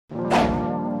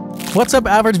What's up,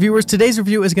 average viewers? Today's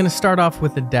review is going to start off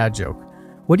with a dad joke.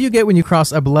 What do you get when you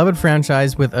cross a beloved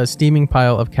franchise with a steaming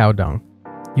pile of cow dung?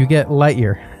 You get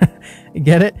Lightyear.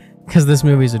 Get it? Because this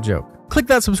movie's a joke. Click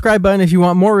that subscribe button if you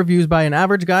want more reviews by an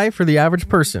average guy for the average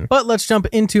person. But let's jump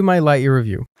into my Lightyear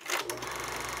review.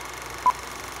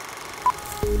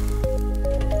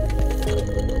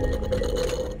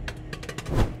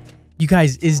 You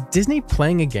guys, is Disney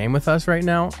playing a game with us right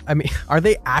now? I mean, are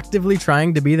they actively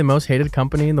trying to be the most hated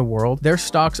company in the world? Their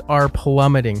stocks are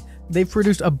plummeting. They've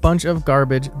produced a bunch of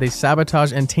garbage, they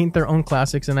sabotage and taint their own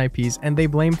classics and IPs, and they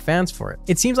blame fans for it.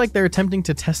 It seems like they're attempting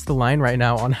to test the line right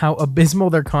now on how abysmal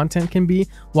their content can be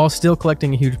while still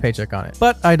collecting a huge paycheck on it.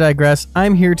 But I digress.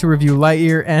 I'm here to review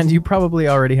Lightyear, and you probably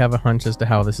already have a hunch as to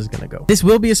how this is gonna go. This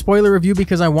will be a spoiler review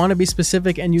because I want to be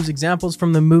specific and use examples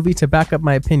from the movie to back up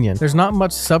my opinion. There's not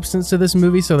much substance to this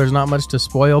movie, so there's not much to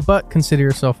spoil, but consider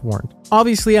yourself warned.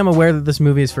 Obviously, I'm aware that this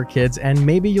movie is for kids, and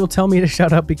maybe you'll tell me to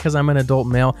shut up because I'm an adult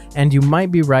male, and you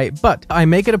might be right, but I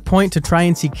make it a point to try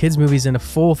and see kids movies in a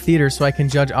full theater so I can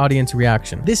judge audience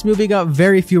reaction. This movie got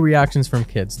very few reactions from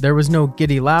kids. There was no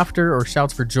giddy laughter or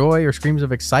shouts for joy or screams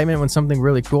of excitement when something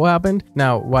really cool happened.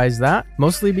 Now, why is that?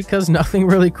 Mostly because nothing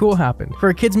really cool happened. For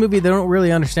a kids movie, they don't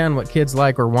really understand what kids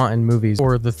like or want in movies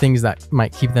or the things that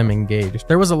might keep them engaged.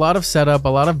 There was a lot of setup, a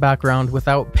lot of background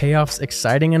without payoffs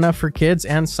exciting enough for kids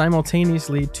and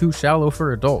simultaneously too shallow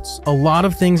for adults. A lot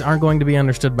of things aren't going to be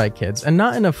understood by kids, and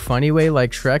not in a funny way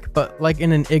like Shrek, but like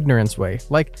in an ignorance way.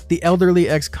 Like the elderly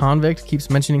ex-convict keeps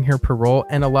mentioning her parole,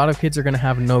 and a lot of kids are going to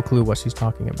have no clue what she's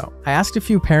talking about. I asked a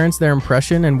few parents their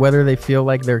impression and whether they feel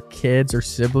like their kids or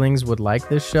siblings would like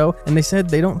this show, and they said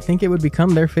they don't think it would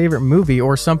become their favorite movie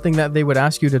or something that they would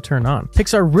ask you to turn on.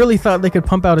 Pixar really thought they could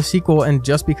pump out a sequel, and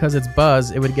just because it's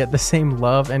Buzz, it would get the same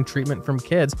love and treatment from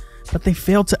kids, but they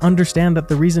failed to understand that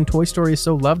the reason Toy Story is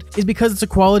so loved is because it's a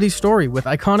quality story with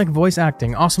iconic voice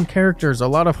acting, awesome characters, a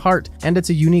lot of heart, and it's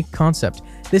a unique concept.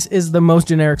 This is the most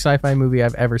generic sci-fi movie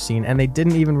I've ever seen, and they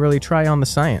didn't even really try on the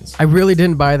science. I really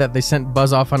didn't buy that they sent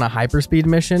Buzz off on a hyperspeed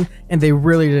mission, and they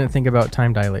really didn't think about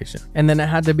time dilation. And then it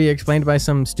had to be explained by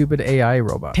some stupid AI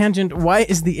robot. Tangent, why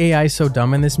is the AI so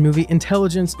dumb in this movie?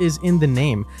 Intelligence is in the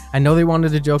name. I know they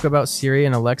wanted to joke about Siri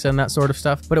and Alexa and that sort of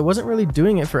stuff, but it wasn't really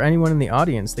doing it for anyone in the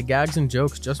audience. The gags and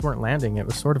jokes just weren't landing. It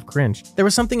was sort of cringe. There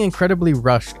was something incredibly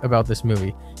rushed about this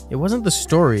movie. It wasn't the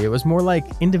story, it was more like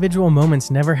individual moments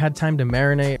never had time to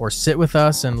marinate or sit with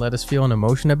us and let us feel an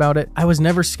emotion about it. I was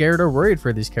never scared or worried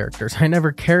for these characters. I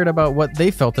never cared about what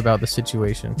they felt about the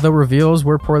situation. The reveals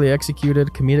were poorly executed,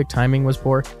 comedic timing was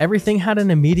poor. Everything had an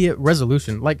immediate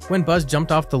resolution, like when Buzz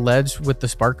jumped off the ledge with the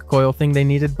spark coil thing they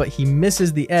needed, but he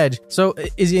misses the edge, so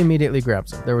Izzy immediately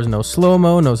grabs him. There was no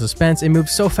slow-mo, no suspense. It moved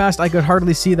so fast I could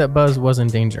hardly see that Buzz was in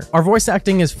danger. Our voice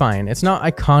acting is fine. It's not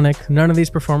iconic. None of these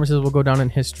performances will go down in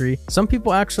history. Some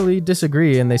people actually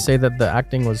disagree and they say that the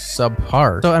acting was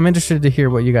subpar. So I'm interested to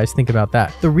hear what you guys think about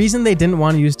that. The reason they didn't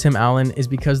want to use Tim Allen is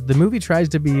because the movie tries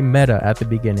to be meta at the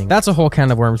beginning. That's a whole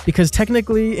can of worms because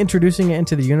technically introducing it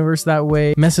into the universe that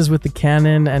way messes with the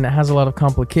canon and it has a lot of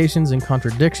complications and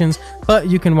contradictions, but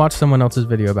you can watch someone else's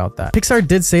video about that. Pixar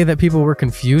did say that people were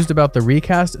confused about the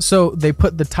recast, so they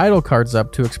put the title cards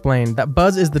up to explain that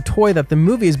Buzz is the toy that the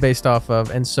movie is based off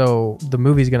of, and so the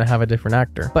movie's gonna have a different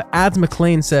actor. But Ads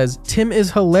McLean says, Tim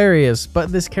is hilarious,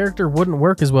 but this character wouldn't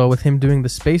work as well with him doing the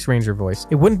Space Ranger voice.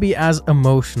 It wouldn't be as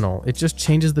emotional. It just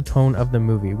changes the tone of the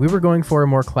movie. We were going for a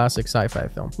more classic sci-fi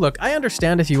film. Look, I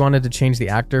understand if you wanted to change the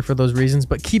actor for those reasons,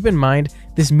 but keep in mind,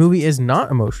 this movie is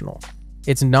not emotional.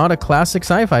 It's not a classic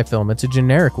sci-fi film, it's a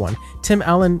generic one. Tim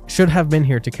Allen should have been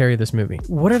here to carry this movie.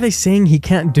 What are they saying he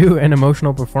can't do an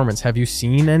emotional performance? Have you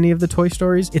seen any of the Toy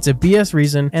Stories? It's a BS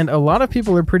reason, and a lot of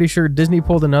people are pretty sure Disney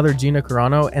pulled another Gina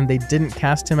Carano and they didn't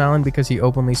cast Tim Allen because he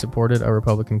openly supported a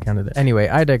Republican candidate. Anyway,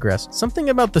 I digress. Something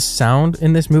about the sound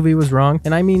in this movie was wrong,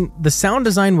 and I mean, the sound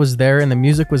design was there and the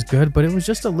music was good, but it was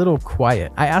just a little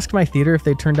quiet. I asked my theater if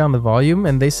they turned down the volume,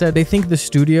 and they said they think the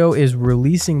studio is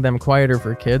releasing them quieter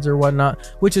for kids or whatnot,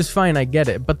 which is fine, I get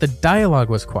it, but the dialogue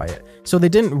was quiet. So they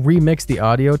didn't remix the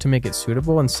audio to make it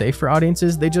suitable and safe for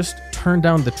audiences, they just turned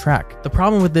down the track. The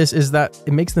problem with this is that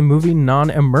it makes the movie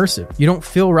non-immersive. You don't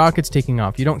feel rockets taking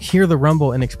off, you don't hear the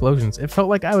rumble and explosions. It felt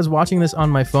like I was watching this on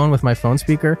my phone with my phone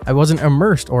speaker. I wasn't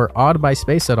immersed or awed by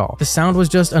space at all. The sound was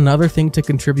just another thing to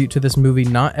contribute to this movie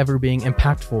not ever being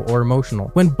impactful or emotional.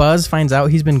 When Buzz finds out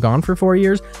he's been gone for 4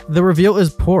 years, the reveal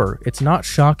is poor. It's not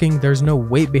shocking, there's no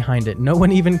weight behind it, no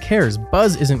one even cares.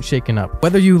 Buzz isn't shaken up.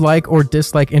 Whether you like or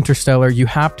dislike Interstellar, you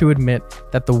have to admit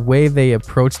that the way they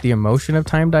approach the emotion of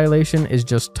time dilation is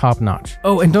just top notch.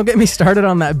 Oh, and don't get me started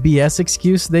on that BS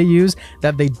excuse they use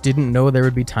that they didn't know there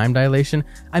would be time dilation.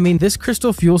 I mean, this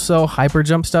crystal fuel cell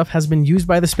hyperjump stuff has been used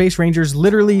by the Space Rangers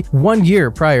literally 1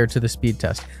 year prior to the speed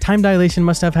test. Time dilation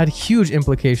must have had huge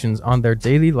implications on their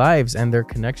daily lives and their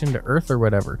connection to Earth or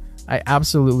whatever. I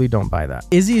absolutely don't buy that.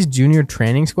 Izzy's junior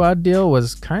training squad deal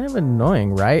was kind of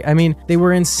annoying, right? I mean, they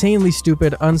were insanely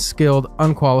stupid, unskilled,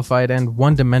 unqualified, and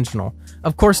one-dimensional.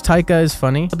 Of course, Taika is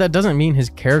funny, but that doesn't mean his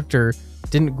character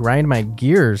didn't grind my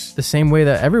gears the same way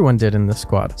that everyone did in this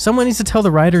squad. Someone needs to tell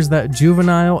the writers that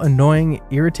juvenile, annoying,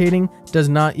 irritating does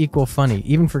not equal funny,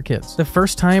 even for kids. The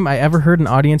first time I ever heard an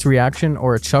audience reaction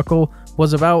or a chuckle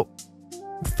was about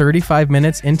 35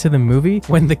 minutes into the movie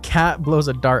when the cat blows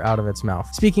a dart out of its mouth.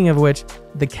 Speaking of which,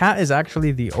 the cat is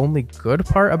actually the only good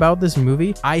part about this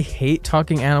movie. I hate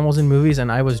talking animals in movies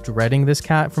and I was dreading this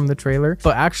cat from the trailer,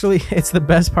 but actually it's the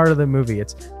best part of the movie.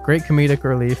 It's great comedic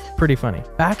relief, pretty funny.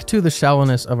 Back to the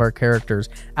shallowness of our characters.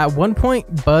 At one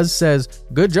point, Buzz says,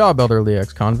 "Good job, elderly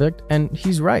ex-convict," and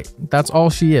he's right. That's all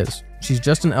she is. She's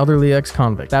just an elderly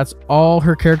ex-convict. That's all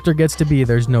her character gets to be.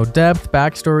 There's no depth,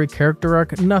 backstory, character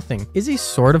arc, nothing. Izzy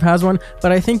sort of has one,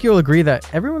 but I think you'll agree that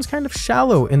everyone's kind of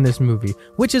shallow in this movie,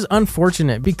 which is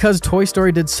unfortunate because Toy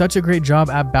Story did such a great job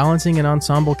at balancing an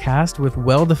ensemble cast with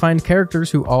well-defined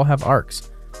characters who all have arcs.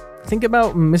 Think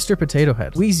about Mr. Potato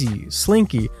Head, Wheezy,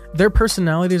 Slinky. Their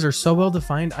personalities are so well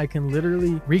defined I can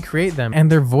literally recreate them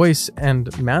and their voice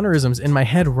and mannerisms in my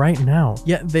head right now.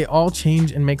 Yet they all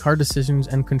change and make hard decisions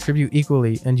and contribute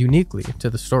equally and uniquely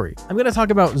to the story. I'm gonna talk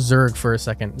about Zurg for a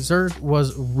second. Zurg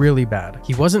was really bad.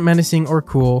 He wasn't menacing or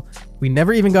cool. We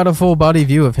never even got a full body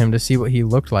view of him to see what he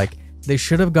looked like. They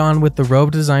should have gone with the robe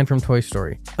design from Toy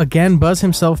Story. Again, Buzz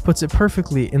himself puts it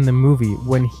perfectly in the movie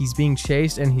when he's being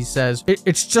chased and he says,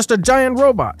 it's just a giant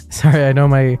robot. Sorry, I know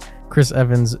my Chris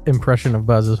Evans impression of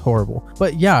Buzz is horrible.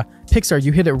 But yeah, Pixar,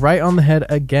 you hit it right on the head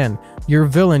again. Your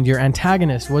villain, your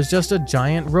antagonist was just a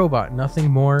giant robot.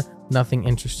 Nothing more, nothing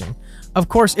interesting. Of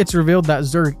course, it's revealed that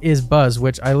Zurg is Buzz,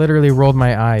 which I literally rolled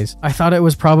my eyes. I thought it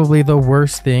was probably the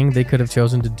worst thing they could have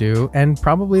chosen to do, and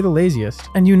probably the laziest.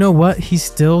 And you know what? He's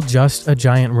still just a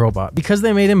giant robot. Because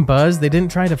they made him Buzz, they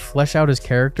didn't try to flesh out his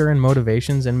character and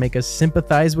motivations and make us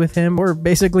sympathize with him, or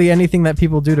basically anything that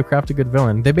people do to craft a good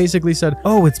villain. They basically said,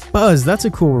 oh, it's Buzz, that's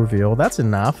a cool reveal, that's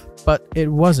enough. But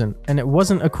it wasn't, and it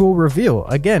wasn't a cool reveal.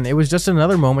 Again, it was just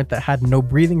another moment that had no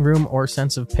breathing room or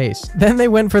sense of pace. Then they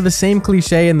went for the same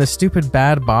cliche in the stupid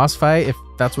bad boss fight, if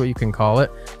that's what you can call it,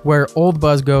 where old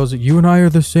Buzz goes, "You and I are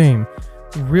the same."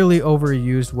 Really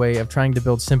overused way of trying to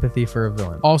build sympathy for a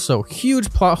villain. Also,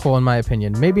 huge plot hole in my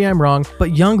opinion. Maybe I'm wrong,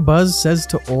 but young Buzz says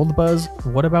to old Buzz,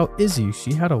 "What about Izzy?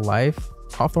 She had a life.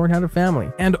 Hawthorne had a family."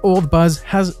 And old Buzz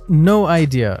has no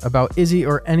idea about Izzy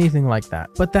or anything like that.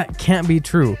 But that can't be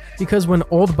true, because when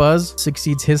old Buzz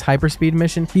succeeds his hyperspeed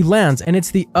mission, he lands and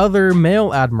it's the other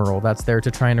male admiral that's there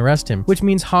to try and arrest him, which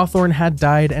means Hawthorne had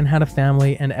died and had a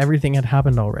family and everything had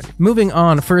happened already. Moving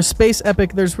on, for a space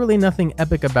epic, there's really nothing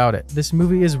epic about it. This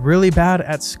movie is really bad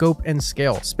at scope and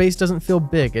scale. Space doesn't feel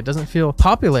big, it doesn't feel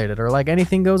populated or like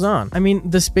anything goes on. I mean,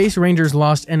 the Space Rangers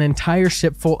lost an entire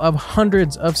ship full of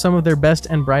hundreds of some of their best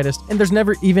and brightest, and there's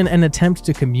never even an attempt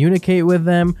to communicate with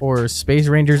them or Space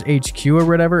Rangers HQ or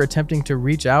whatever attempting to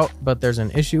reach out, but there's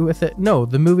an issue with it. No,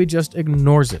 the movie just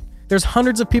ignores it. There's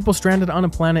hundreds of people stranded on a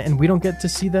planet and we don't get to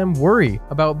see them worry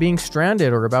about being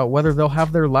stranded or about whether they'll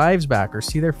have their lives back or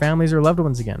see their families or loved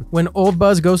ones again. When old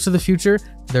Buzz goes to the future,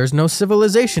 there's no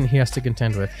civilization he has to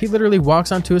contend with. He literally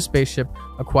walks onto a spaceship,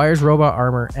 acquires robot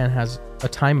armor, and has a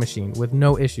time machine with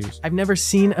no issues. I've never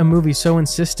seen a movie so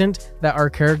insistent that our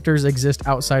characters exist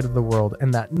outside of the world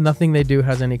and that nothing they do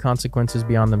has any consequences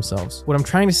beyond themselves. What I'm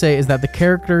trying to say is that the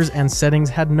characters and settings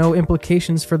had no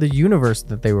implications for the universe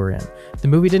that they were in. The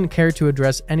movie didn't care to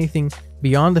address anything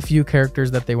beyond the few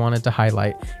characters that they wanted to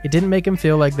highlight. It didn't make them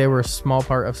feel like they were a small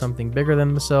part of something bigger than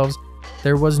themselves.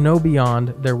 There was no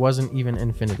beyond, there wasn't even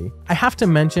infinity. I have to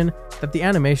mention that the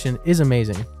animation is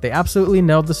amazing. They absolutely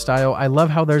nailed the style. I love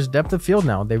how there's depth of field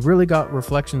now. They really got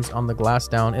reflections on the glass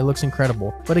down. It looks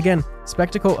incredible. But again,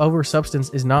 spectacle over substance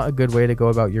is not a good way to go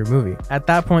about your movie. At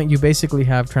that point, you basically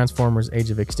have Transformers Age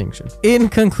of Extinction. In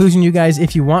conclusion, you guys,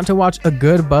 if you want to watch a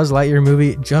good Buzz Lightyear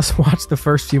movie, just watch the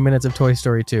first few minutes of Toy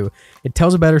Story 2. It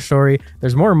tells a better story,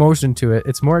 there's more emotion to it,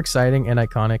 it's more exciting and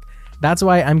iconic. That's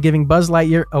why I'm giving Buzz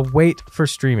Lightyear a wait for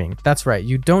streaming. That's right,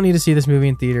 you don't need to see this movie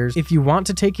in theaters. If you want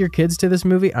to take your kids to this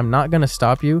movie, I'm not gonna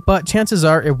stop you, but chances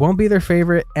are it won't be their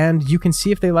favorite, and you can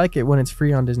see if they like it when it's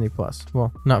free on Disney+.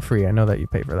 Well, not free, I know that you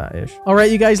pay for that ish. All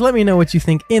right, you guys, let me know what you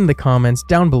think in the comments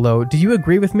down below. Do you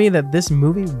agree with me that this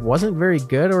movie wasn't very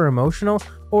good or emotional,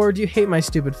 or do you hate my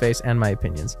stupid face and my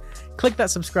opinions? Click that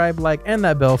subscribe, like, and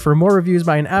that bell for more reviews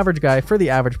by an average guy for the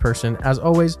average person. As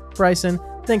always, Bryson,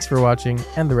 thanks for watching,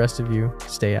 and the rest of you,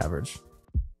 stay average.